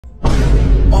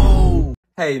Oh!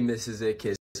 Hey, Mrs.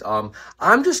 Zitkus.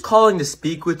 I'm just calling to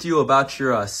speak with you about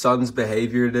your son's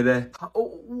behavior today.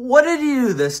 What did he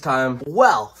do this time?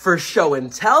 Well, for show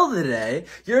and tell today,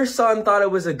 your son thought it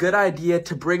was a good idea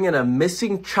to bring in a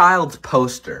missing child's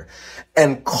poster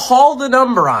and call the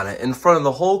number on it in front of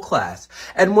the whole class.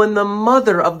 And when the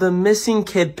mother of the missing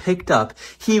kid picked up,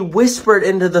 he whispered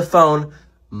into the phone,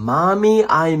 "Mommy,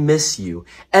 I miss you,"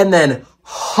 and then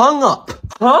hung up.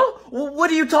 Huh?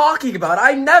 What are you talking about?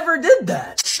 I never did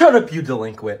that. Shut up, you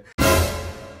delinquent.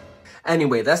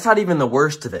 Anyway, that's not even the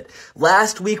worst of it.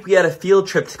 Last week, we had a field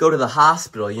trip to go to the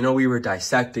hospital. You know, we were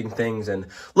dissecting things and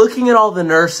looking at all the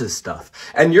nurses' stuff.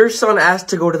 And your son asked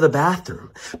to go to the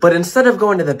bathroom. But instead of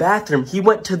going to the bathroom, he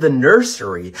went to the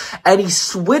nursery and he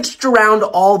switched around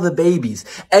all the babies.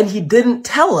 And he didn't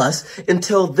tell us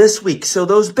until this week. So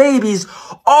those babies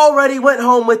already went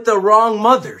home with the wrong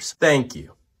mothers. Thank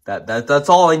you. That's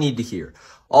all I need to hear.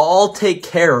 I'll take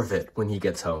care of it when he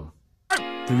gets home.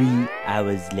 3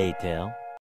 hours later.